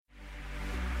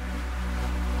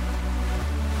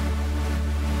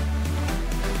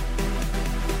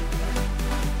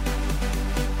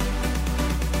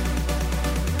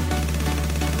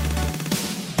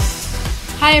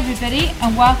Hi everybody,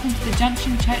 and welcome to the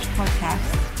Junction Church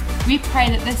podcast. We pray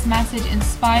that this message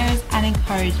inspires and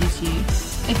encourages you.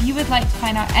 If you would like to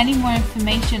find out any more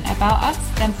information about us,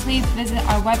 then please visit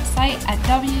our website at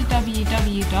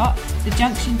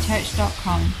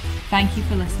www.thejunctionchurch.com. Thank you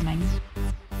for listening.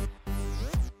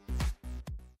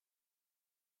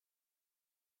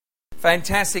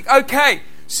 Fantastic. Okay,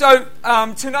 so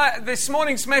this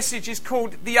morning's message is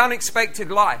called The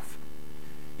Unexpected Life.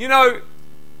 You know,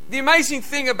 the amazing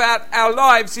thing about our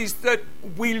lives is that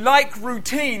we like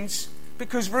routines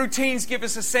because routines give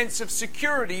us a sense of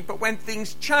security, but when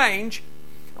things change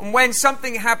and when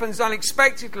something happens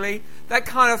unexpectedly, that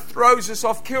kind of throws us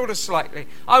off kilter slightly.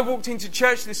 I walked into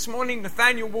church this morning,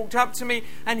 Nathaniel walked up to me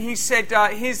and he said,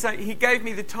 he gave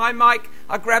me the time mic.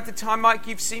 I grabbed the time mic.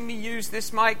 You've seen me use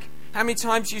this mic. How many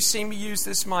times have you seen me use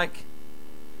this mic?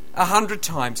 100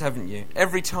 times, haven't you?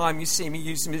 Every time you see me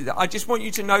use it. I just want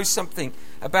you to know something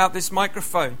about this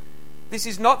microphone. This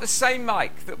is not the same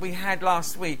mic that we had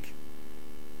last week.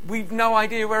 We've no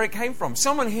idea where it came from.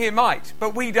 Someone here might,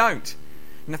 but we don't.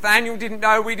 Nathaniel didn't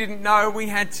know, we didn't know. We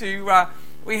had to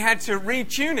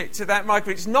retune it to that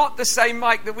microphone. It's not the same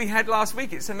mic that we had last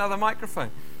week. It's another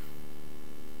microphone.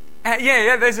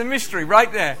 There's a mystery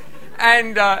right there.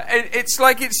 And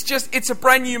it's a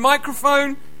brand new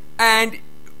microphone, and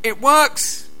it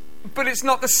works, but it's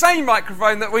not the same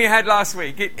microphone that we had last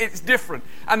week. It's different.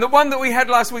 And the one that we had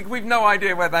last week, we've no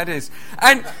idea where that is.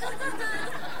 And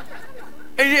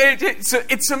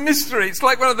it's a mystery. It's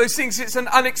like one of those things, it's an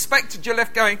unexpected. You're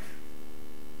left going,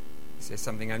 is there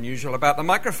something unusual about the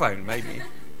microphone? Maybe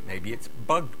it's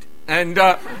bugged. And,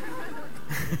 well,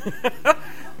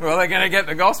 they're going to get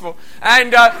the gospel.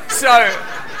 And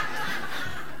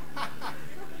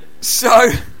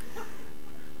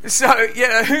So,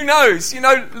 yeah, who knows? You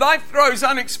know, life throws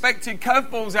unexpected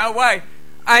curveballs our way.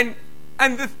 And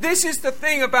this is the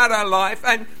thing about our life,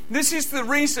 and this is the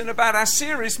reason about our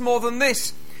series more than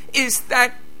this, is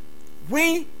that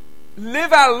we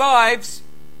live our lives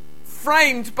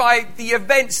framed by the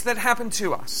events that happen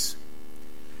to us.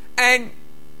 And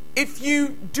if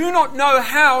you do not know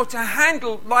how to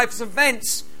handle life's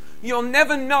events, you'll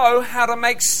never know how to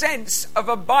make sense of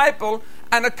a Bible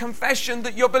and a confession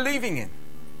that you're believing in.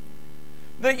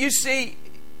 That you see,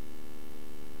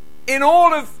 in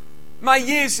all of my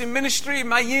years in ministry,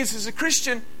 my years as a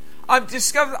Christian,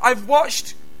 I've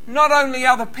watched not only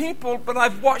other people, but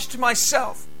I've watched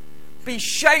myself be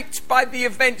shaped by the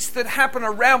events that happen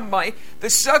around me, the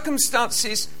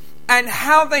circumstances, and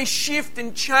how they shift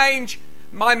and change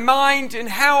my mind and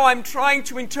how I'm trying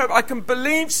to interpret. I can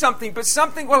believe something, but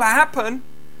something will happen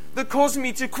that causes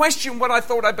me to question what I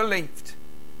thought I believed.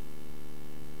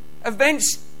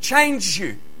 Events change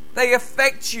you. They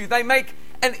affect you. They make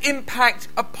an impact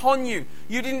upon you.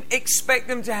 You didn't expect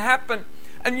them to happen.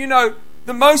 And you know,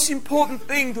 the most important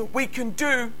thing that we can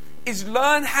do is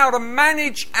learn how to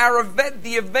manage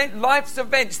life's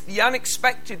events, the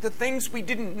unexpected, the things we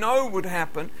didn't know would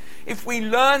happen. If we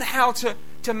learn how to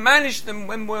manage them,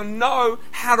 when we'll know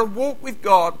how to walk with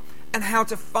God and how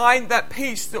to find that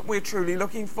peace that we're truly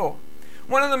looking for.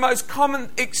 One of the most common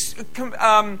things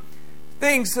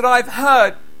that I've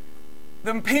heard,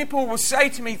 then people will say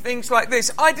to me things like this: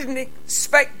 I didn't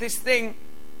expect this thing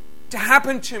to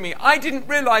happen to me. I didn't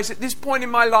realize at this point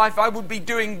in my life I would be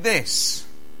doing this.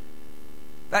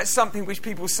 That's something which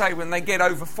people say when they get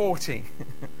over 40.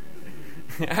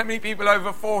 How many people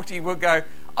over 40 will go,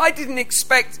 I didn't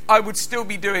expect I would still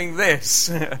be doing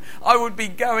this. I would be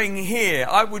going here.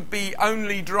 I would be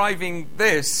only driving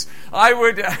this. I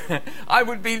would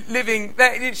be living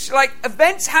there. It's like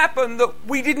events happen that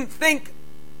we didn't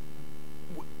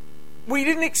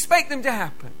expect them to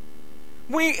happen.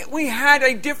 We had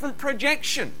a different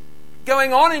projection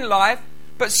going on in life,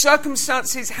 but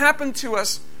circumstances happened to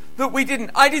us that we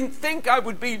didn't. I didn't think I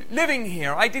would be living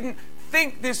here. I didn't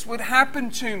think this would happen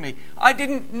to me. I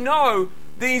didn't know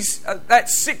that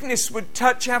sickness would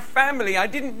touch our family. I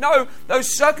didn't know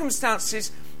those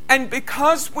circumstances. And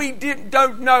because we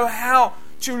don't know how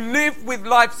to live with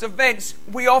life's events,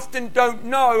 we often don't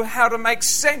know how to make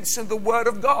sense of the Word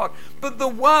of God. But the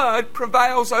Word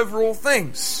prevails over all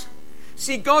things.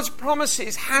 See, God's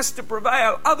promises has to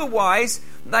prevail. Otherwise,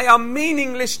 they are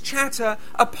meaningless chatter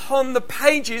upon the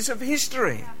pages of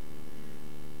history.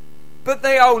 But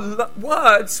they are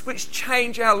words which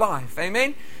change our life.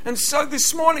 Amen? And so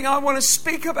this morning I want to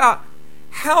speak about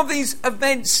how these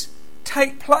events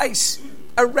take place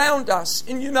around us.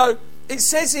 And you know, it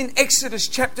says in Exodus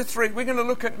chapter 3, we're going to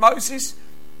look at Moses,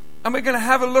 and we're going to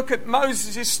have a look at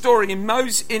Moses' story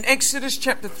in Exodus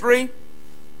chapter 3.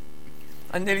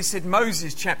 I nearly said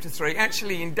Moses chapter 3.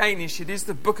 Actually, in Danish, it is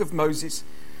the book of Moses.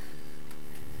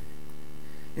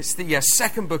 It's the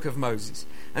second book of Moses.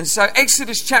 And so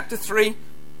Exodus chapter 3,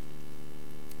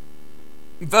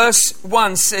 verse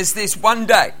 1 says this: one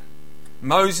day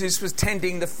Moses was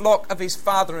tending the flock of his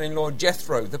father-in-law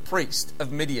Jethro, the priest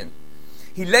of Midian.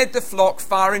 He led the flock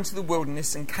far into the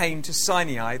wilderness and came to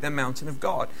Sinai, the mountain of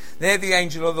God. There the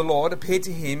angel of the Lord appeared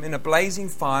to him in a blazing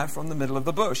fire from the middle of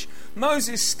the bush.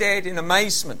 Moses stared in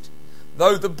amazement.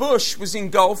 Though the bush was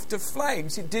engulfed of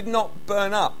flames, it did not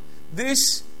burn up.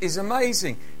 This is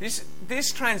amazing.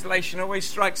 This translation always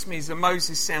strikes me as that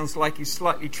Moses sounds like he's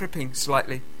slightly tripping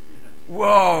slightly.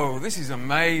 Whoa, this is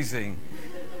amazing.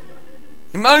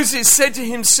 Moses said to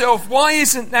himself, why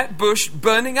isn't that bush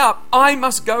burning up? I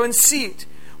must go and see it.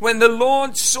 When the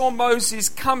Lord saw Moses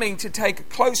coming to take a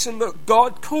closer look,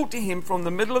 God called to him from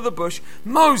the middle of the bush,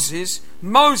 Moses,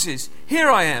 Moses. Here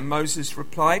I am, Moses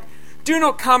replied. Do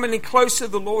not come any closer,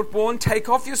 the Lord warned. Take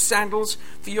off your sandals,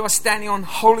 for you are standing on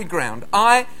holy ground.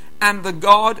 I am the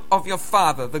God of your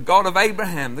father, the God of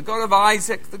Abraham, the God of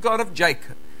Isaac, the God of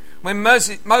Jacob. When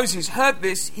Moses heard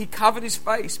this, he covered his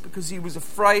face because he was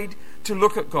afraid to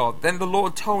look at God. Then the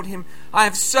Lord told him, I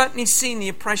have certainly seen the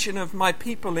oppression of my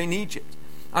people in Egypt.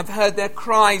 I've heard their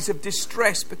cries of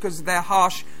distress because of their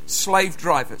harsh slave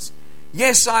drivers.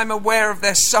 Yes, I am aware of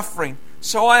their suffering.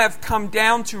 So I have come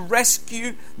down to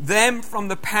rescue them from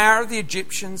the power of the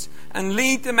Egyptians and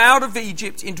lead them out of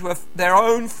Egypt into their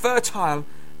own fertile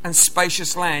and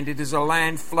spacious land. It is a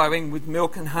land flowing with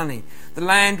milk and honey. The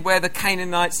land where the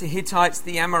Canaanites, the Hittites,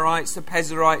 the Amorites, the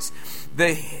Perizzites,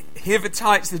 the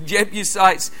Hivitites, the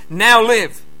Jebusites now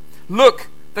live. Look,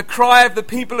 the cry of the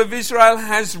people of Israel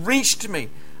has reached me,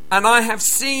 and I have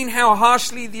seen how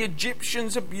harshly the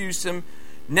Egyptians abuse them.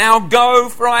 Now go,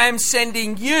 for I am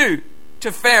sending you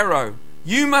to Pharaoh.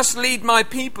 You must lead my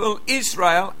people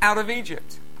Israel out of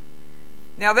Egypt.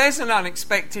 Now there's an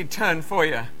unexpected turn for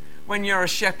you when you're a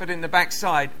shepherd in the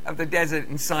backside of the desert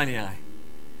in Sinai.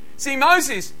 See,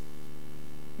 Moses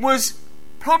was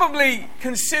probably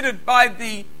considered by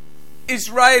the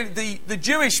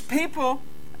Jewish people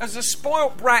as a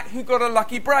spoilt brat who got a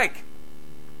lucky break.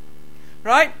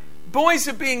 Right? Boys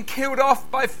are being killed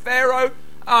off by Pharaoh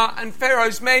and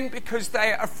Pharaoh's men because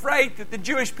they are afraid that the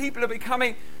Jewish people are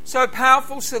becoming so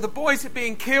powerful, so the boys are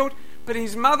being killed. But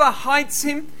his mother hides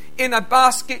him in a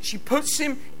basket. She puts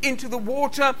him into the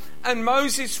water, and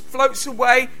Moses floats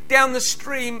away down the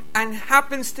stream and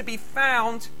happens to be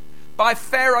found by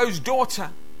Pharaoh's daughter.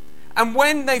 And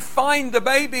when they find the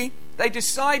baby, she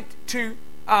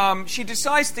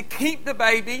decides to keep the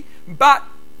baby, but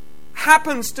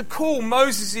happens to call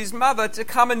Moses' mother to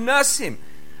come and nurse him.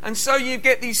 And so you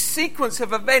get these sequence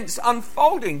of events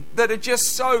unfolding that are just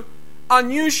so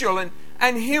unusual.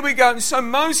 And here we go. And so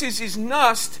Moses is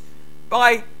nursed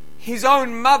by his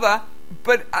own mother,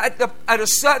 but at a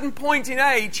certain point in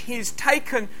age, he is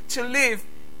taken to live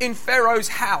in Pharaoh's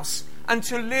house and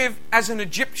to live as an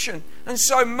Egyptian. And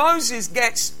so Moses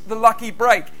gets the lucky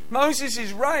break. Moses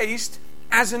is raised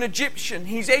as an Egyptian.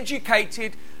 He's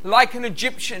educated like an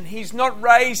Egyptian. He's not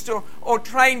raised or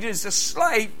trained as a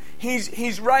slave.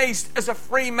 He's raised as a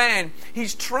free man.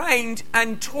 He's trained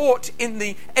and taught in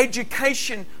the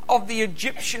education of the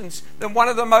Egyptians, then one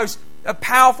of the most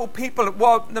powerful people,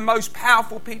 the most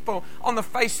powerful people on the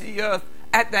face of the earth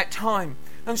at that time.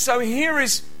 And so here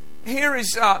is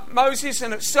Moses,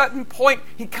 and at a certain point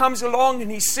he comes along and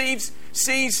he sees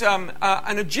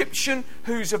an Egyptian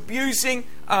who's abusing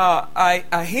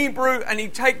a Hebrew, and he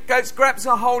grabs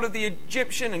a hold of the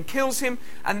Egyptian and kills him.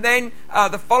 And then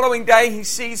the following day he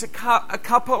sees a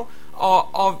couple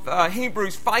of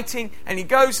Hebrews fighting, and he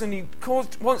goes and he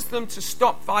wants them to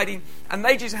stop fighting, and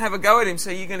they just have a go at him. So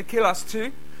you're going to kill us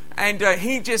too? And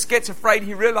he just gets afraid.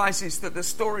 He realizes that the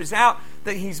story's out,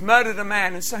 that he's murdered a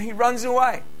man, and so he runs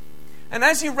away. And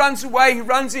as he runs away, he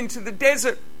runs into the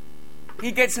desert.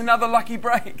 He gets another lucky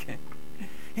break.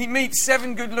 He meets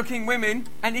 7 good-looking women,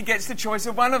 and he gets the choice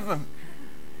of one of them.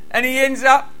 And he ends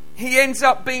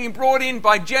up being brought in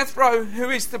by Jethro, who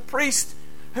is a priest.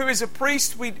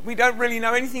 We don't really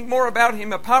know anything more about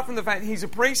him apart from the fact that he's a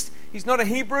priest. He's not a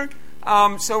Hebrew.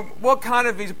 So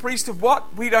he's a priest of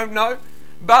what? We don't know.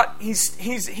 But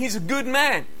he's a good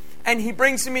man. And he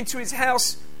brings him into his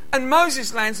house, and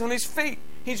Moses lands on his feet.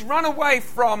 He's run away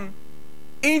from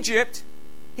Egypt.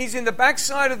 He's in the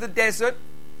backside of the desert.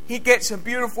 He gets a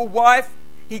beautiful wife.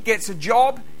 He gets a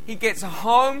job. He gets a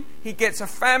home. He gets a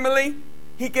family.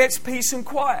 He gets peace and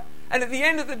quiet. And at the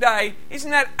end of the day,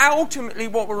 isn't that ultimately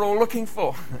what we're all looking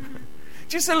for?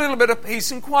 just a little bit of peace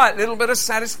and quiet, a little bit of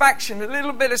satisfaction, a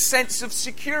little bit of sense of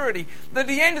security. That at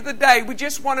the end of the day, we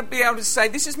just want to be able to say,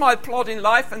 this is my plot in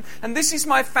life, and this is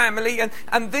my family,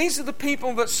 and these are the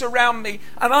people that surround me,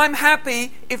 and I'm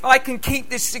happy if I can keep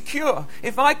this secure.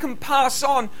 If I can pass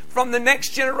on from the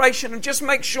next generation and just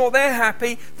make sure they're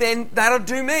happy, then that'll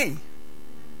do me.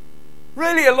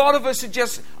 Really, a lot of us are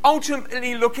just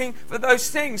ultimately looking for those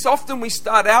things. Often we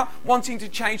start out wanting to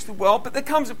change the world, but there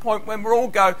comes a point when we all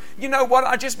go, you know what,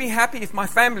 I'd just be happy if my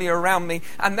family are around me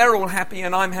and they're all happy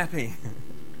and I'm happy.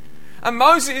 And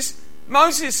Moses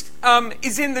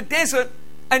is in the desert,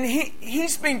 and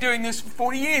he's been doing this for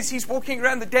 40 years. He's walking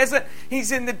around the desert,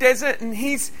 he's in the desert, and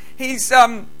he's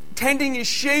tending his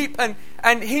sheep,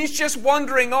 and he's just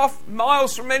wandering off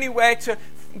miles from anywhere to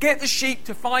get the sheep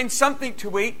to find something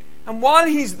to eat. And while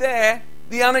he's there,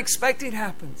 the unexpected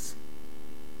happens.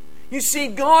 You see,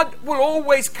 God will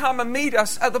always come and meet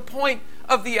us at the point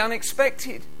of the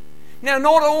unexpected. Now,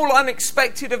 not all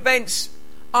unexpected events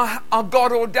are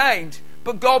God ordained,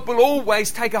 but God will always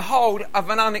take a hold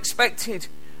of an unexpected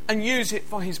and use it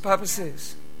for his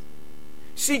purposes.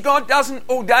 See, God doesn't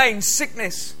ordain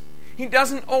sickness. He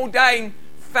doesn't ordain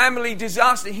family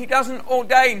disaster. He doesn't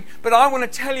ordain. But I want to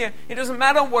tell you, it doesn't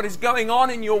matter what is going on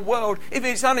in your world. If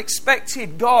it's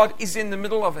unexpected, God is in the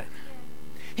middle of it.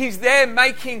 He's there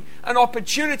making an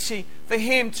opportunity for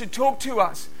him to talk to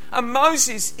us. And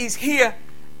Moses is here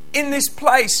in this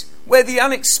place where the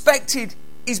unexpected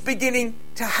is beginning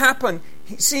to happen.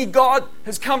 See, God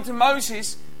has come to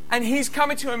Moses, and he's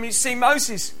coming to him and he's saying,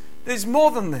 Moses, there's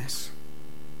more than this.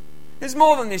 There's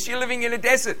more than this. You're living in a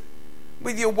desert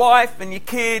with your wife and your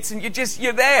kids, and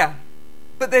you're there.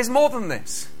 But there's more than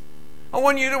this. I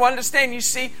want you to understand. You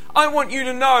see, I want you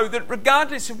to know that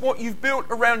regardless of what you've built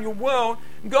around your world,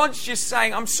 God's just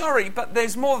saying, I'm sorry, but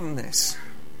there's more than this.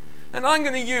 And I'm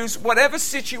going to use whatever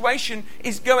situation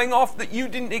is going off that you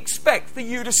didn't expect for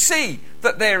you to see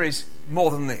that there is more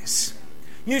than this.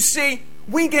 You see,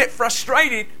 we get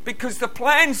frustrated because the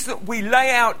plans that we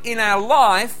lay out in our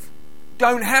life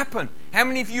don't happen. How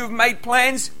many of you have made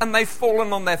plans and they've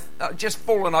fallen on just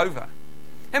fallen over?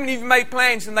 How many of you made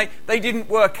plans and they didn't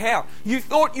work out? You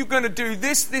thought you were going to do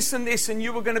this, this and this, and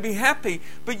you were going to be happy,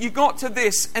 but you got to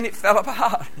this and it fell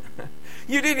apart.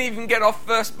 You didn't even get off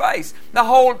first base. The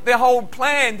whole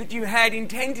plan that you had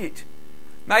intended.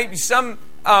 Maybe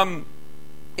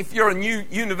if you're a new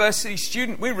university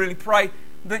student, we really pray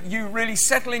that you really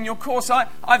settle in your course.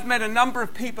 I've met a number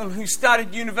of people who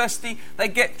started university, they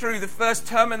get through the first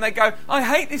term and they go, I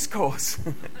hate this course.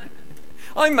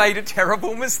 I made a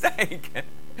terrible mistake.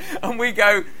 And we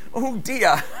go, oh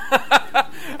dear.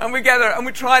 And we gather and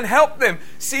we try and help them,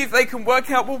 see if they can work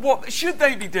out, well, what should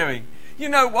they be doing? You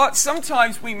know what?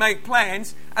 Sometimes we make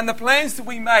plans, and the plans that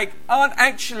we make aren't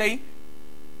actually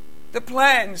the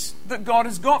plans that God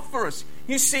has got for us.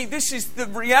 You see, this is the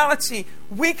reality.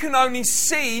 We can only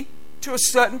see to a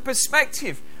certain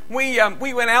perspective. We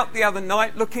went out the other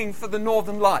night looking for the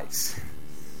Northern Lights.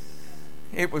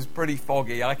 It was pretty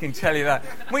foggy, I can tell you that.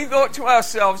 We thought to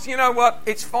ourselves, you know what?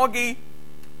 It's foggy.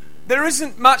 There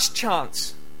isn't much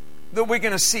chance that we're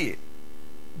going to see it.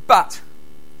 But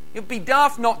it'd be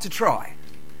daft not to try.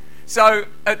 So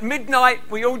at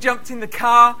midnight, we all jumped in the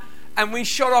car and we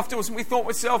shot off to us, and we thought to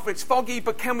ourselves, it's foggy,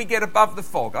 but can we get above the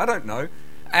fog? I don't know.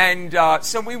 And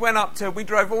so we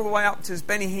drove all the way up to as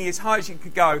Benny as high as you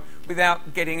could go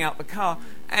without getting out the car.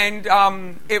 And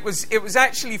it was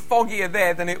actually foggier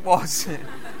there than it was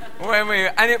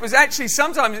and it was actually,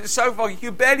 sometimes it's so foggy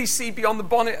you barely see beyond the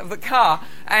bonnet of the car.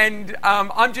 And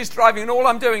I'm just driving, and all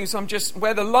I'm doing is I'm just,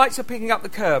 where the lights are picking up the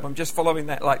curb, I'm just following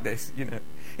that like this, you know.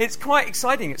 It's quite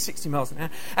exciting at 60 miles an hour.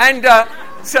 And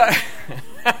so...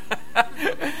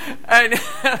 and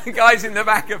the guys in the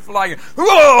back are flying.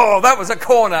 Whoa, that was a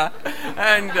corner.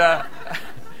 And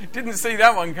didn't see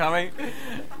that one coming.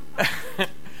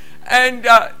 And,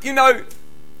 you know,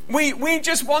 we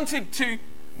just wanted to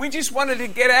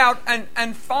get out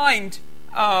and find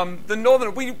the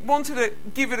Northern. We wanted to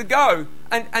give it a go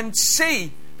and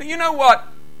see. But you know what?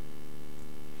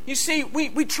 You see,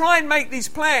 we try and make these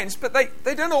plans, but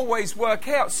they don't always work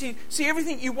out. See,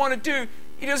 everything you want to do,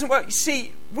 it doesn't work. You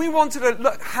see, we wanted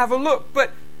to have a look,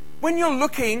 but when you're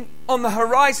looking on the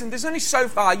horizon, there's only so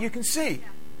far you can see.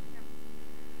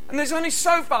 And there's only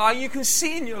so far you can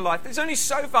see in your life. There's only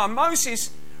so far.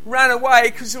 Moses ran away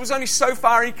because there was only so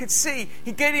far he could see.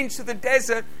 He get into the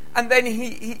desert, and then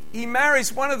he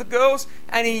marries one of the girls,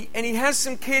 and he has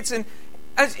some kids, and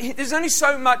there's only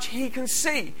so much he can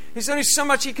see. There's only so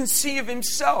much he can see of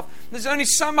himself. There's only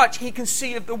so much he can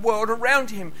see of the world around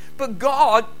him. But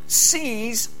God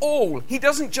sees all. He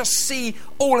doesn't just see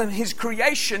all of his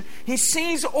creation. He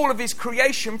sees all of his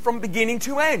creation from beginning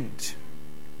to end.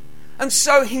 And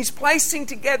so he's placing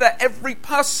together every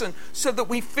person so that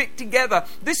we fit together.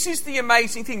 This is the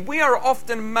amazing thing. We are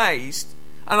often amazed,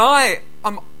 and I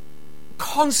am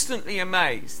constantly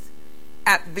amazed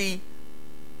at the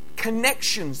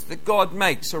connections that God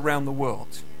makes around the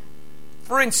world.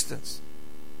 For instance,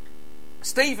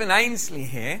 Stephen Ainsley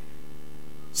here,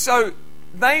 so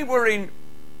they were in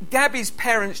Gabby's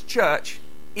parents' church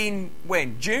in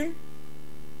when? June?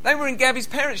 They were in Gabby's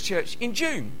parents' church in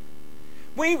June.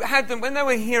 We had them when they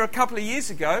were here a couple of years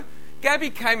ago.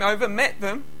 Gabby came over, met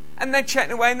them, and they're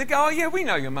chatting away and they go, "Oh yeah, we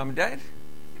know your mum and dad."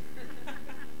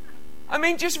 I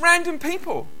mean, just random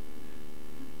people.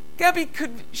 Gabby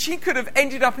could have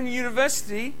ended up in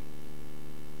university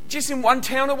just in one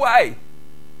town away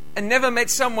and never met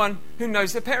someone who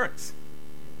knows their parents.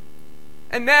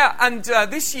 And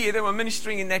this year they were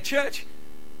ministering in their church,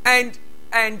 and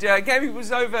Gabby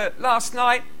was over last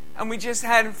night, and we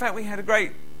had a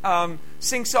great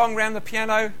sing-song around the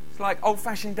piano. It's like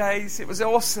old-fashioned days. It was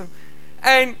awesome.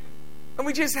 And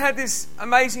we just had this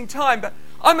amazing time. But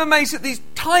I'm amazed at these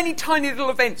tiny, tiny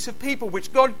little events of people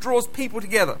which God draws people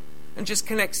together and just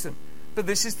connects them. But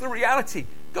this is the reality.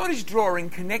 God is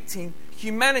connecting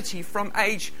humanity from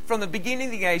the beginning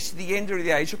of the age to the end of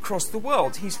the age across the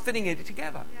world. He's fitting it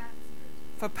together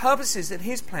for purposes that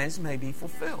his plans may be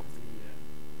fulfilled.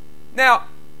 Now,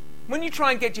 when you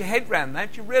try and get your head around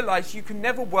that, you realize you can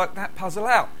never work that puzzle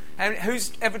out. And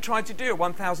who's ever tried to do a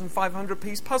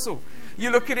 1,500-piece puzzle?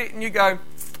 You look at it and you go,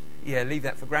 "Yeah, leave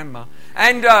that for Grandma."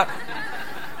 And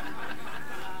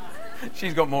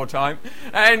she's got more time.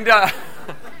 And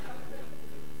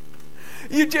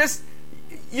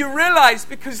you realize,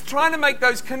 because trying to make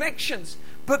those connections.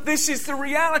 But this is the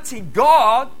reality.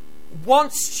 God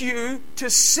wants you to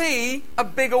see a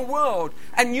bigger world.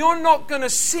 And you're not going to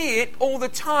see it all the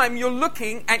time. You're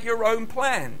looking at your own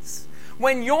plans.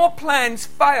 When your plans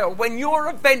fail, when your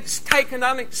events take an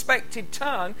unexpected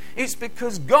turn, it's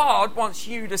because God wants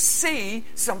you to see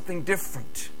something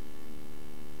different.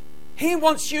 He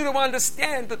wants you to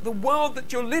understand that the world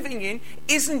that you're living in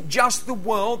isn't just the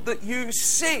world that you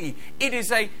see.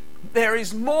 There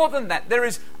is more than that. There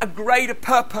is a greater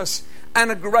purpose and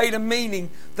a greater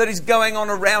meaning that is going on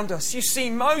around us. You see,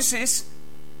 Moses,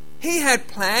 he had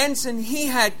plans and he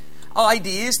had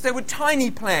ideas. They were tiny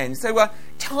plans. They were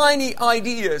tiny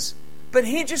ideas. But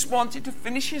he just wanted to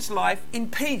finish his life in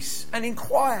peace and in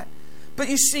quiet. But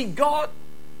you see, God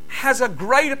has a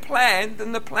greater plan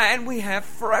than the plan we have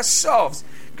for ourselves.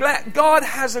 God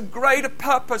has a greater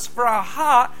purpose for our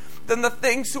heart than the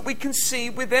things that we can see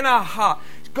within our heart.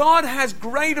 God has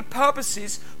greater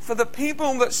purposes for the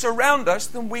people that surround us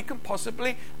than we can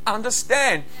possibly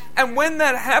understand. And when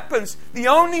that happens, the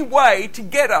only way to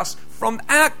get us from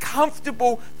our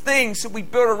comfortable things that we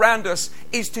build around us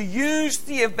is to use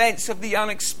the events of the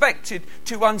unexpected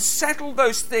to unsettle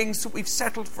those things that we've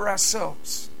settled for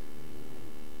ourselves.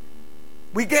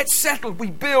 We get settled. We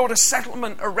build a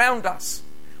settlement around us.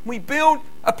 We build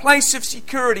a place of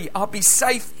security. I'll be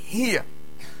safe here.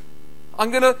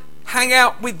 I'm going to hang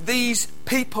out with these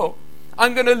people.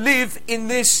 I'm going to live in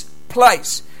this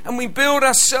place. And we build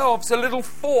ourselves a little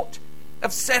fort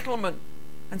of settlement.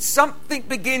 And something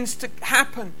begins to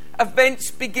happen.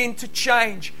 Events begin to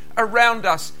change around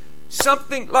us.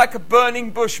 Something like a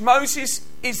burning bush. Moses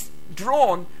is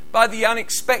drawn by the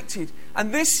unexpected.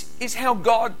 And this is how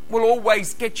God will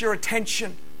always get your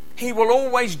attention. He will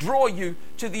always draw you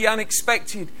to the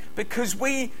unexpected, because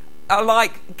we are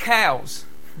like cows.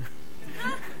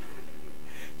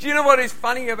 Do you know what is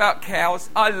funny about cows?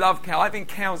 I love cows. I think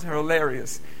cows are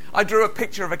hilarious. I drew a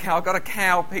picture of a cow. I've got a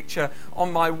cow picture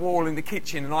on my wall in the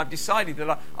kitchen, and I've decided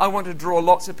that I want to draw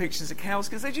lots of pictures of cows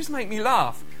because they just make me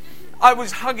laugh. I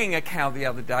was hugging a cow the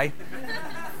other day.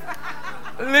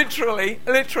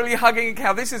 literally hugging a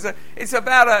cow. It's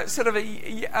about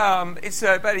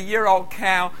a year-old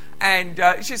cow, and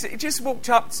it just walked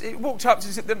up.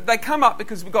 They come up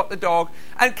because we've got the dog,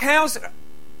 and cows,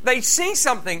 they see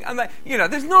something, and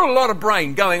there's not a lot of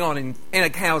brain going on in a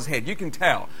cow's head. You can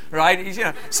tell,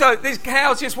 right? So this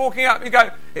cow's just walking up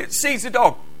and it sees the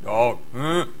dog. Dog.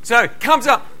 So comes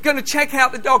up, going to check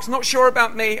out the dogs. Not sure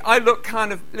about me. I look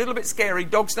kind of a little bit scary.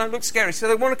 Dogs don't look scary, so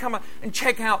they want to come up and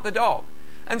check out the dog.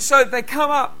 And so they come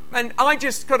up, and I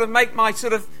just got to make my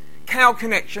sort of cow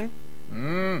connection.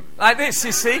 Like this,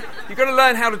 you see. You've got to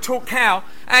learn how to talk cow.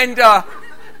 And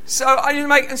So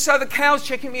so the cow's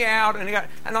checking me out,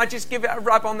 and I just give it a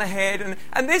rub on the head,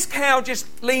 and this cow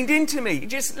just leaned into me. He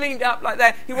just leaned up like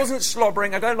that. He wasn't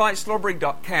slobbering. I don't like slobbering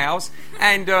cows,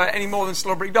 and any more than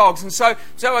slobbering dogs. And so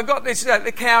I got this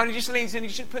the cow, and he just leans in. He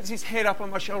just puts his head up on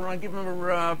my shoulder, and I give him a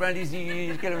rub, and he's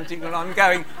get him a tickle. I'm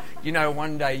going,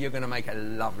 one day you're going to make a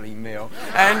lovely meal,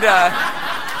 and.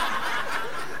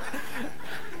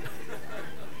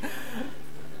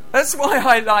 That's why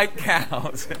I like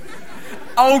cows.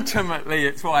 Ultimately,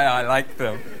 it's why I like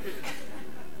them.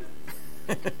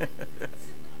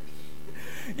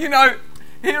 Here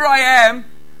I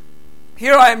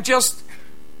am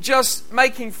just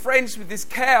making friends with this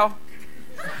cow.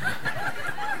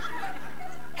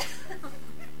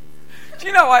 Do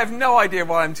you know, I have no idea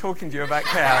why I'm talking to you about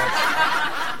cows.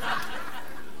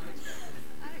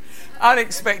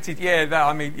 Unexpected,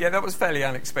 that was fairly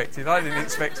unexpected. I didn't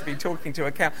expect to be talking to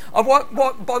a cow.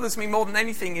 What bothers me more than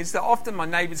anything is that often my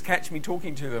neighbours catch me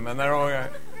talking to them, and they're all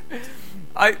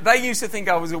they used to think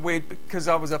I was weird because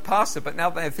I was a pastor, but now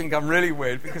they think I'm really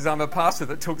weird because I'm a pastor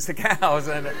that talks to cows.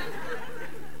 And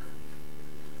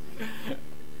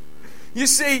you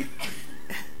see,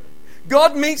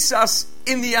 God meets us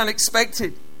in the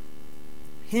unexpected.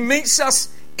 He meets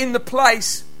us in the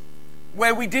place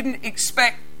where we didn't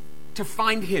expect to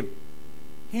find him.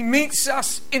 He meets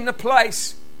us in the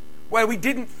place where we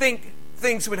didn't think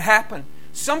things would happen.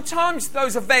 Sometimes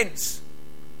those events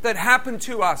that happen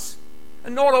to us are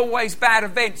not always bad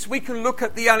events. We can look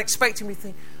at the unexpected and we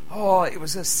think, it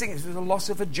was a loss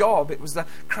of a job, it was the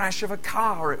crash of a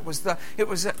car, it was an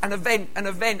event,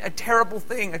 a terrible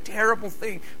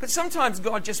thing. But sometimes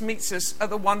God just meets us at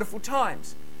the wonderful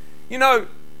times.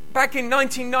 Back in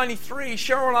 1993,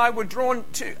 Cheryl and I were drawn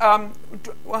to,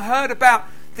 heard about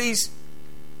these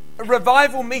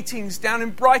revival meetings down in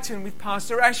Brighton with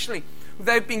Pastor Ashley.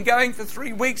 They've been going for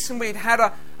 3 weeks, and we'd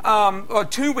had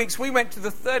 2 weeks. We went to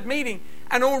the third meeting,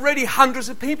 and already hundreds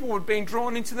of people were being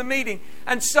drawn into the meeting.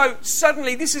 And so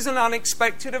suddenly, this is an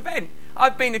unexpected event.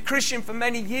 I've been a Christian for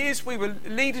many years. We were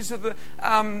leaders of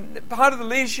part of the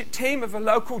leadership team of a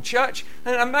local church.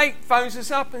 And a mate phones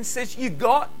us up and says, "You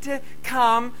got to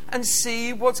come and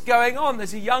see what's going on.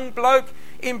 There's a young bloke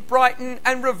in Brighton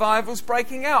and revival's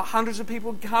breaking out. Hundreds of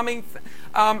people coming,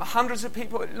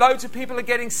 loads of people are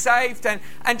getting saved, and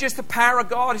just the power of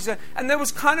God is and there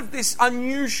was kind of this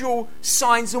unusual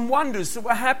signs and wonders that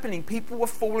were happening. People were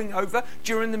falling over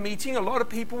during the meeting. A lot of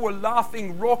people were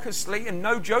laughing raucously, and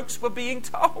no jokes were being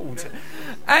told.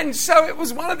 And so it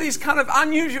was one of these kind of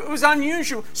unusual. It was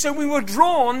unusual. So we were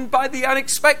drawn by the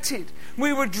unexpected.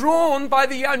 We were drawn by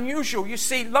the unusual. You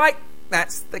see,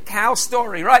 that's the cow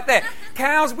story right there.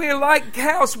 Cows, we're like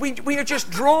cows. We are just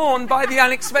drawn by the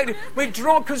unexpected. We're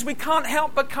drawn because we can't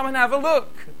help but come and have a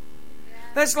look.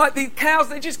 That's like the cows,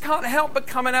 they just can't help but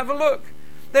come and have a look.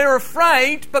 They're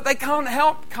afraid, but they can't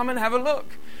help come and have a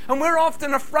look. And we're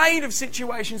often afraid of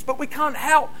situations, but we can't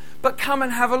help but come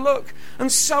and have a look. And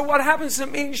so what happens to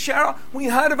me and Cheryl, we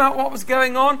heard about what was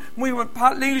going on. We were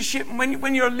part leadership. And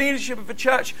when you're a leadership of a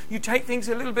church, you take things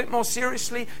a little bit more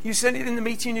seriously. You send it in the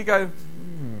meeting, you go,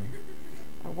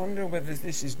 I wonder whether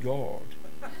this is God.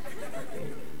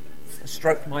 I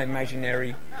stroked my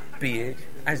imaginary beard,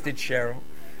 as did Cheryl.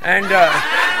 And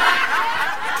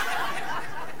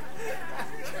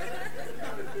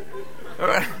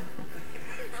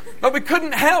but we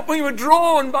couldn't help. We were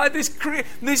drawn by this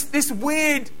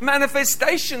weird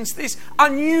manifestations, these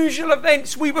unusual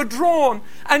events. We were drawn.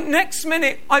 And next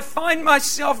minute, I find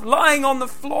myself lying on the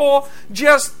floor,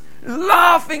 just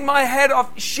laughing my head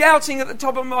off, shouting at the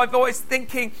top of my voice,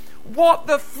 thinking, what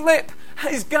the flip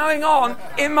is going on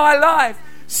in my life?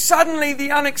 Suddenly, the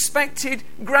unexpected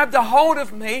grabbed a hold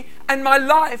of me, and my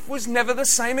life was never the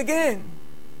same again.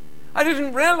 I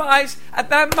didn't realize at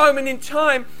that moment in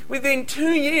time, within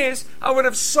 2 years, I would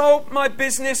have sold my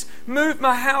business, moved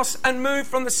my house, and moved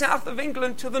from the south of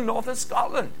England to the north of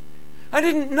Scotland. I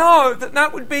didn't know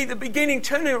that would be the beginning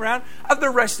turning around of the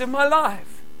rest of my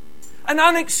life. An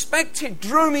unexpected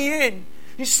drew me in.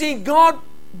 You see, God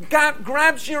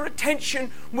grabs your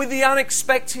attention with the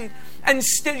unexpected. And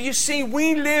still, you see,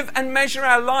 we live and measure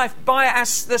our life by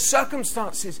the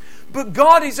circumstances. But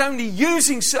God is only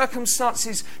using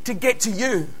circumstances to get to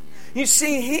you. You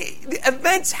see, the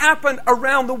events happen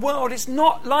around the world.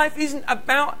 Life isn't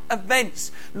about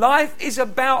events. Life is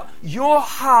about your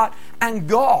heart and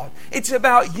God. It's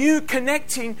about you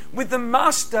connecting with the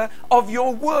master of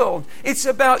your world. It's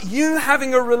about you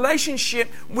having a relationship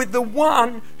with the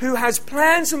one who has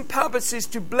plans and purposes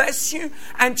to bless you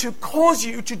and to cause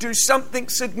you to do something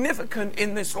significant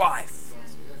in this life.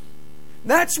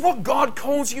 That's what God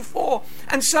calls you for.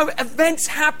 And so events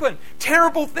happen.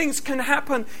 Terrible things can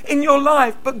happen in your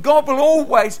life, but God will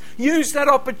always use that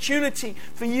opportunity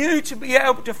for you to be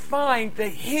able to find that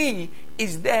He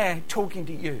is there talking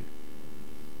to you.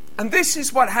 And this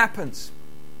is what happens.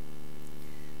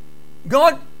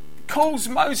 God calls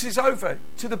Moses over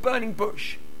to the burning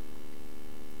bush.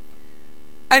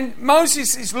 And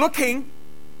Moses is looking.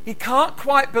 He can't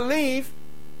quite believe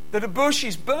that a bush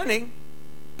is burning,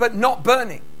 but not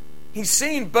burning. He's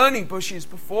seen burning bushes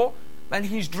before, and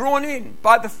he's drawn in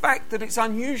by the fact that it's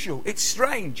unusual, it's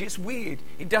strange, it's weird,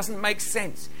 it doesn't make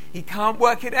sense. He can't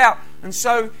work it out. And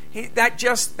so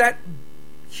that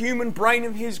human brain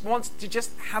of his wants to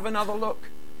just have another look.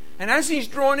 And as he's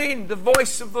drawn in, the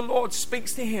voice of the Lord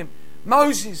speaks to him.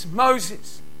 Moses,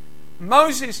 Moses.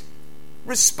 Moses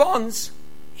responds,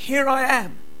 here I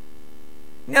am.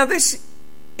 Now this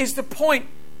is the point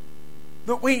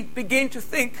that we begin to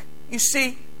think. You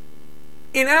see,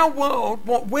 in our world,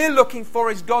 what we're looking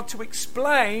for is God to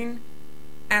explain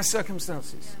our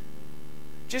circumstances.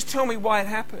 Just tell me why it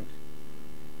happened.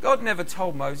 God never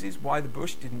told Moses why the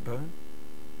bush didn't burn.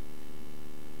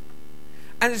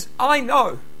 And as I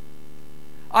know,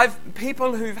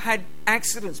 people who've had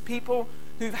accidents, people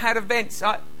who've had events.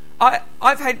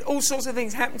 I've had all sorts of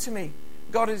things happen to me.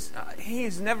 He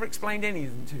has never explained any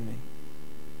of them to me.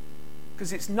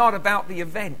 Because it's not about the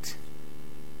event.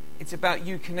 It's about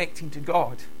you connecting to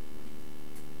God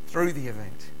through the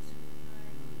event.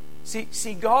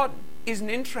 See, God isn't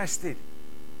interested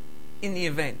in the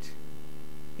event.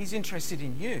 He's interested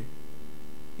in you.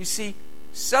 You see,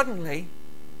 suddenly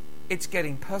it's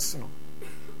getting personal.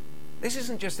 This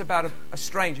isn't just about a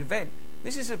strange event.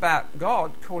 This is about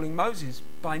God calling Moses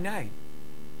by name.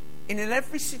 And in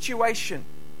every situation,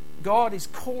 God is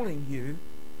calling you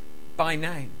by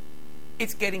name.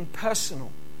 It's getting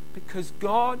personal because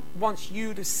God wants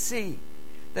you to see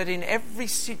that in every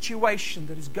situation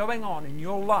that is going on in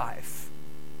your life,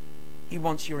 He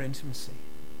wants your intimacy.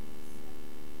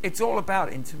 It's all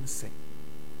about intimacy.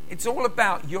 It's all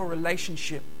about your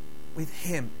relationship with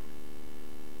Him.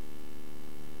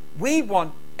 We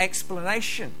want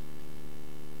explanation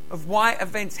of why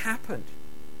events happened.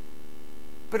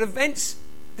 But events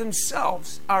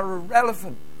themselves are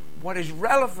irrelevant. What is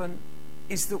relevant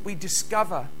is that we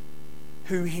discover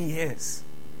who He is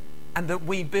and that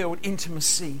we build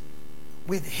intimacy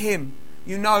with Him.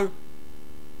 You know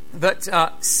that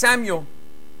Samuel,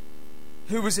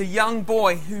 who was a young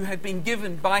boy who had been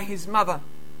given by his mother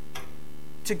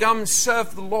to go and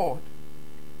serve the Lord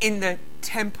in the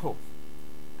temple,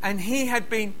 and he had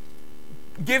been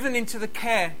given into the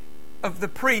care of the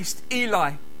priest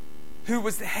Eli, who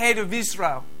was the head of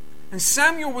Israel. And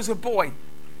Samuel was a boy,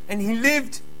 and he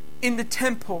lived in the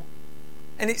temple.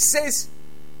 And it says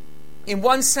in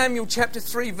 1 Samuel chapter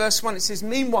 3 verse 1, it says,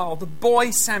 meanwhile the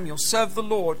boy Samuel served the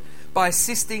Lord by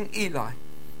assisting Eli.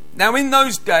 Now in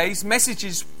those days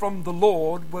messages from the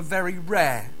Lord were very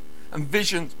rare, and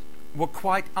visions were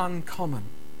quite uncommon.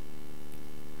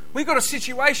 We've got a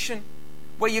situation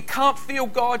where you can't feel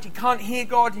God, you can't hear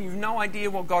God, and you have no idea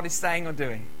what God is saying or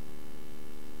doing.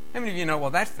 How many of you know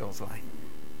what that feels like?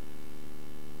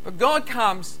 But God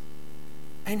comes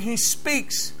and He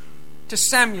speaks to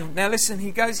Samuel. Now listen, He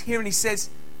goes here and He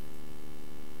says,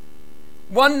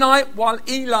 one night while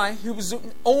Eli, who was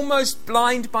almost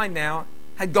blind by now,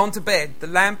 had gone to bed, the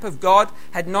lamp of God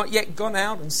had not yet gone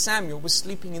out, and Samuel was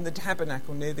sleeping in the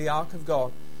tabernacle near the ark of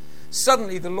God.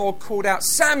 Suddenly the Lord called out,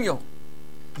 Samuel!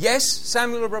 Yes,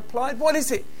 Samuel replied. What is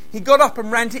it? He got up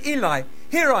and ran to Eli.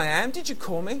 Here I am. Did you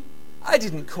call me? I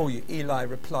didn't call you, Eli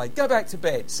replied. Go back to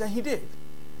bed. So he did.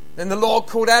 Then the Lord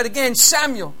called out again,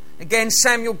 Samuel. Again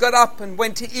Samuel got up and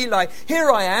went to Eli. Here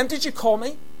I am. Did you call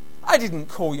me? I didn't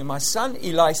call you, my son,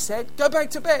 Eli said. Go back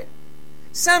to bed.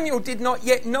 Samuel did not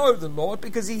yet know the Lord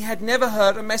because he had never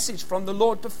heard a message from the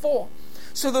Lord before.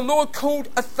 So the Lord called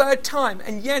a third time,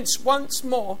 and yes, once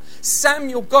more,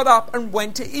 Samuel got up and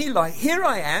went to Eli. Here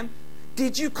I am.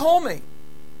 Did you call me?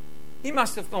 He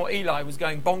must have thought Eli was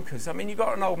going bonkers. I mean, you've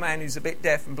got an old man who's a bit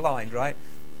deaf and blind, right?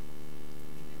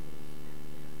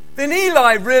 Then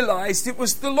Eli realized it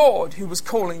was the Lord who was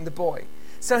calling the boy.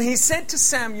 So he said to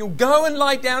Samuel, go and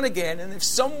lie down again, and if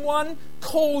someone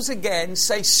calls again,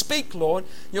 say, speak, Lord,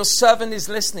 your servant is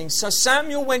listening. So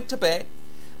Samuel went to bed.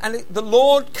 And the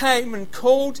Lord came and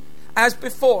called as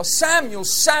before, Samuel,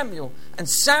 Samuel. And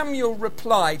Samuel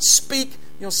replied, speak,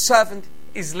 your servant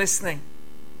is listening.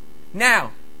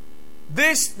 Now,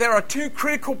 there are two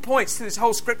critical points to this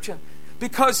whole scripture.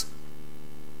 Because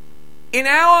in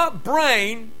our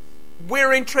brain,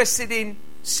 we're interested in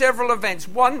several events.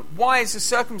 One, why is the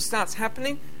circumstance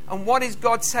happening? And what is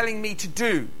God telling me to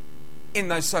do in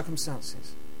those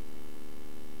circumstances?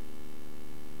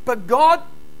 But God,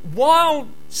 while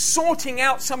sorting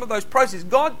out some of those processes,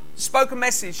 God spoke a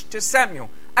message to Samuel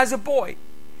as a boy.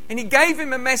 And he gave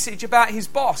him a message about his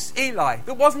boss, Eli,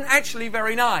 that wasn't actually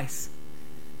very nice.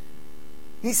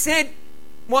 He said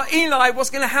what Eli was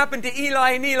going to happen to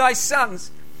Eli and Eli's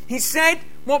sons. He said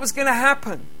what was going to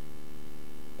happen.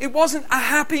 It wasn't a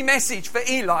happy message for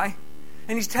Eli,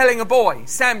 and he's telling a boy,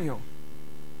 Samuel.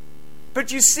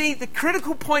 But you see, the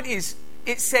critical point is,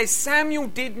 it says Samuel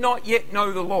did not yet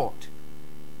know the Lord.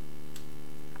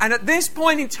 And at this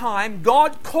point in time,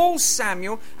 God calls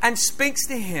Samuel and speaks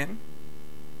to him,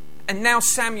 and now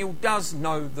Samuel does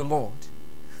know the Lord.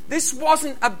 This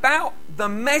wasn't about the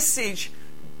message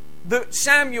that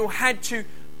Samuel had to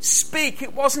speak.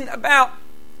 It wasn't about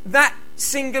that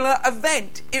singular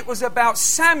event. It was about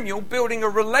Samuel building a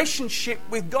relationship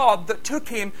with God that took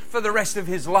him for the rest of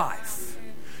his life.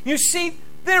 You see,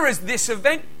 there is this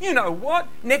event. You know what?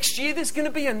 Next year there's going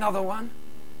to be another one.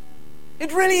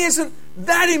 It really isn't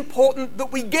that important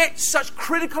that we get such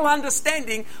critical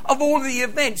understanding of all of the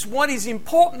events. What is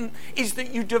important is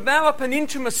that you develop an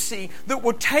intimacy that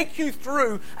will take you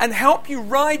through and help you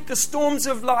ride the storms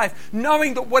of life,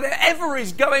 knowing that whatever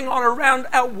is going on around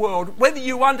our world, whether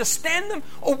you understand them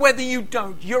or whether you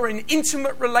don't, you're in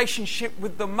intimate relationship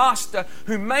with the Master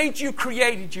who made you,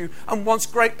 created you, and wants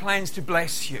great plans to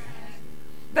bless you.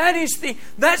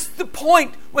 That's the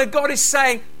point where God is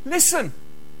saying, listen,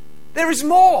 there is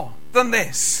more than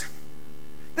this.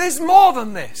 There's more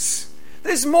than this.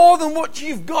 There's more than what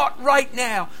you've got right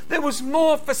now. There was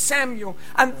more for Samuel.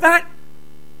 And that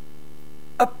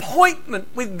appointment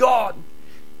with God,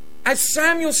 as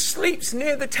Samuel sleeps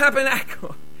near the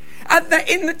tabernacle,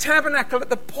 in the tabernacle, at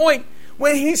the point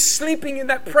where he's sleeping in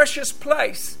that precious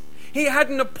place, he had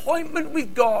an appointment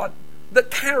with God that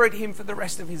carried him for the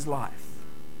rest of his life.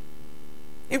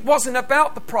 It wasn't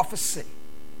about the prophecy.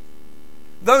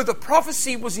 Though the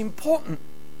prophecy was important,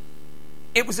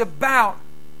 it was about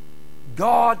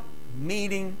God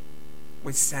meeting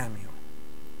with Samuel.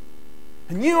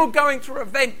 And you are going through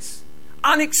events,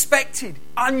 unexpected,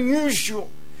 unusual,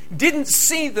 didn't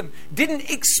see them, didn't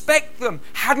expect them,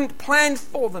 hadn't planned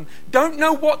for them, don't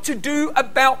know what to do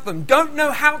about them, don't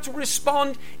know how to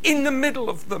respond in the middle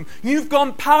of them. You've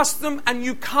gone past them and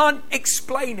you can't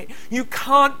explain it. You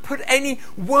can't put any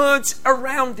words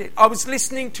around it. I was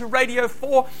listening to Radio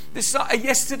 4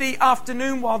 yesterday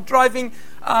afternoon while driving.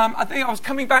 I think I was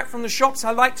coming back from the shops.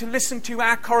 I like to listen to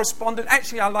our correspondent.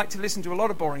 Actually, I like to listen to a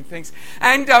lot of boring things.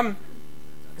 And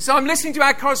so I'm listening to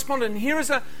our correspondent, and here is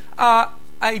a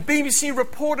BBC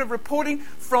reporter reporting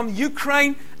from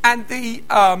Ukraine and the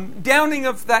downing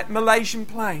of that Malaysian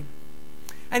plane.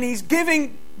 And he's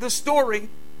giving the story,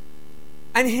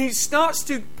 and he starts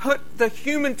to put the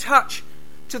human touch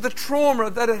to the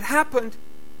trauma that had happened.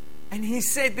 And he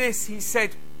said this, he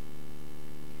said,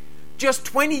 just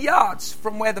 20 yards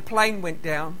from where the plane went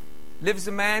down lives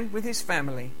a man with his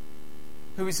family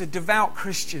who is a devout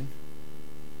Christian,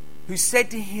 who said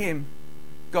to him,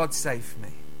 God save me.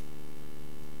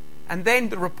 And then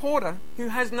the reporter, who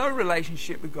has no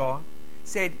relationship with God,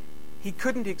 said he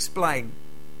couldn't explain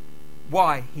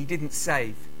why he didn't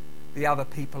save the other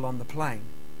people on the plane.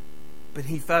 But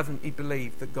he fervently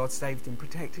believed that God saved and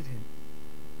protected him.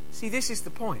 See, this is the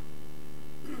point.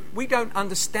 We don't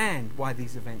understand why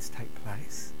these events take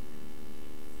place.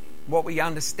 What we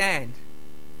understand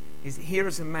is that here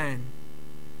is a man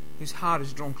whose heart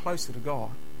is drawn closer to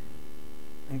God,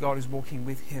 and God is walking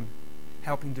with him,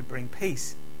 helping to bring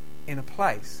peace in a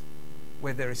place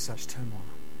where there is such turmoil.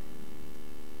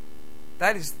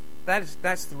 That's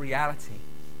the reality.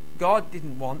 God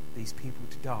didn't want these people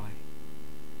to die.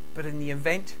 But in the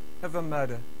event of a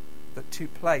murder that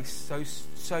took place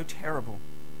so terrible,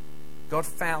 God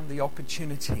found the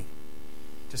opportunity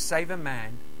to save a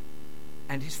man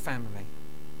and his family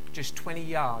just 20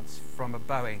 yards from a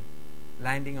Boeing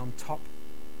landing on top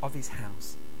of his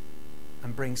house,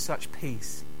 and bring such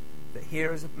peace that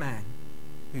here is a man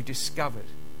who discovered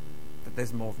that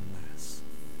there's more than this,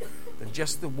 than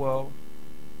just the world,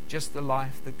 just the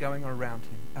life that's going on around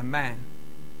him. A man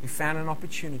who found an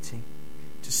opportunity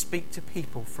to speak to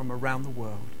people from around the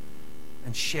world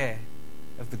and share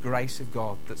of the grace of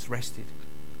God that's rested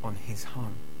on his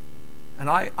home. And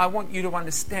I want you to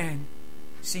understand,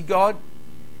 see, God,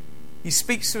 he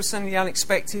speaks to us in the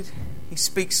unexpected. He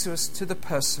speaks to us to the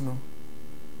personal.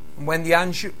 And when the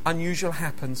unusual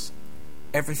happens,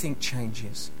 everything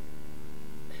changes.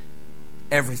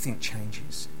 Everything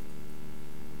changes.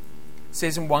 It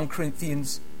says in 1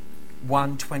 Corinthians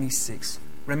 1:26,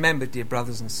 remember, dear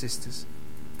brothers and sisters,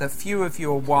 that few of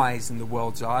you are wise in the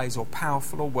world's eyes or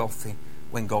powerful or wealthy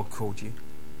when God called you.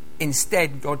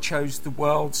 Instead, God chose the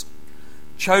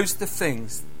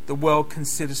things the world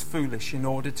considers foolish in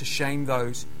order to shame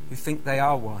those who think they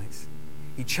are wise.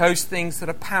 He chose things that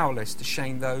are powerless to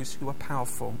shame those who are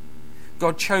powerful.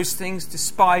 God chose things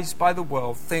despised by the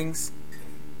world, things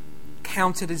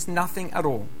counted as nothing at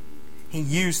all. He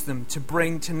used them to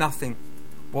bring to nothing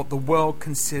what the world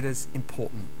considers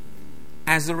important.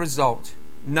 As a result,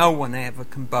 no one ever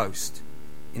can boast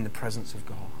in the presence of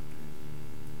God.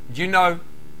 Do you know,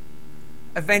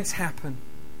 events happen,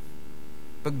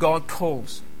 but God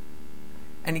calls.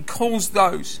 And He calls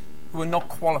those who are not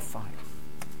qualified.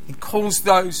 He calls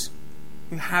those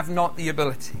who have not the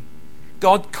ability.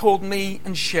 God called me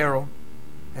and Cheryl,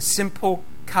 a simple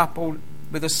couple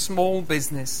with a small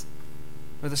business,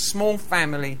 with a small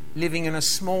family living in a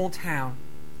small town,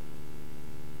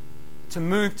 to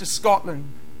move to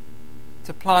Scotland,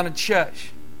 to plant a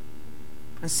church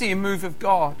and see a move of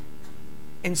God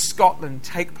in Scotland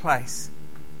take place,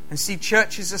 and see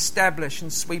churches established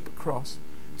and sweep across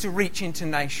to reach into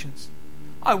nations.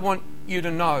 I want you to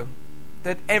know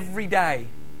that every day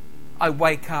I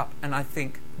wake up and I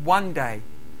think, one day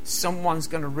someone's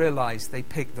going to realize they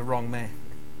picked the wrong man.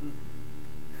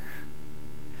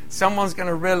 Someone's going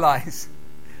to realize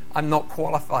I'm not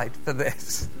qualified for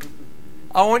this.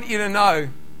 I want you to know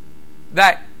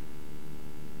that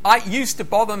it used to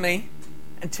bother me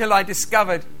until I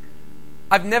discovered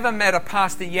I've never met a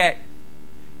pastor yet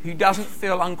who doesn't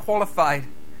feel unqualified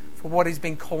for what he's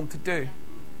been called to do.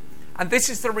 And this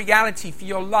is the reality for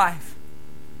your life.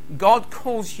 God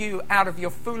calls you out of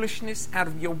your foolishness, out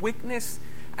of your weakness,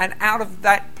 and out of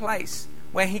that place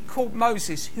where He called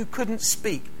Moses, who couldn't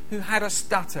speak, who had a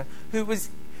stutter, who was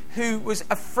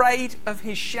afraid of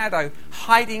his shadow,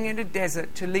 hiding in a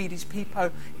desert to lead his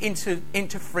people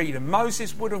into freedom.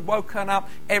 Moses would have woken up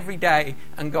every day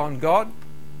and gone, God,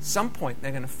 at some point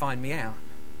they're going to find me out.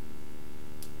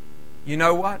 You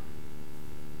know what?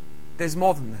 There's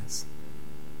more than this.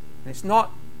 And it's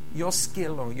not your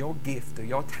skill or your gift or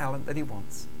your talent that He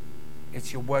wants.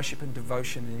 It's your worship and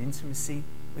devotion and intimacy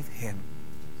with Him.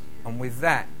 And with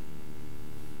that,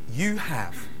 you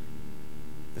have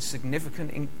the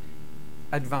significant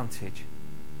advantage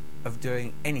of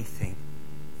doing anything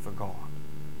for God.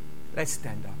 Let's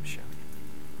stand up, shall we?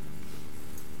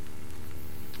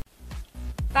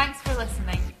 Thanks for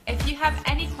listening. If you have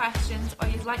any questions or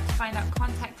you'd like to find out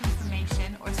contact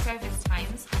information or service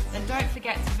times, then don't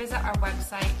forget to visit our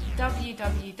website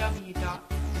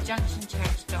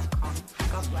www.thejunctionchurch.com.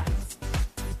 God bless.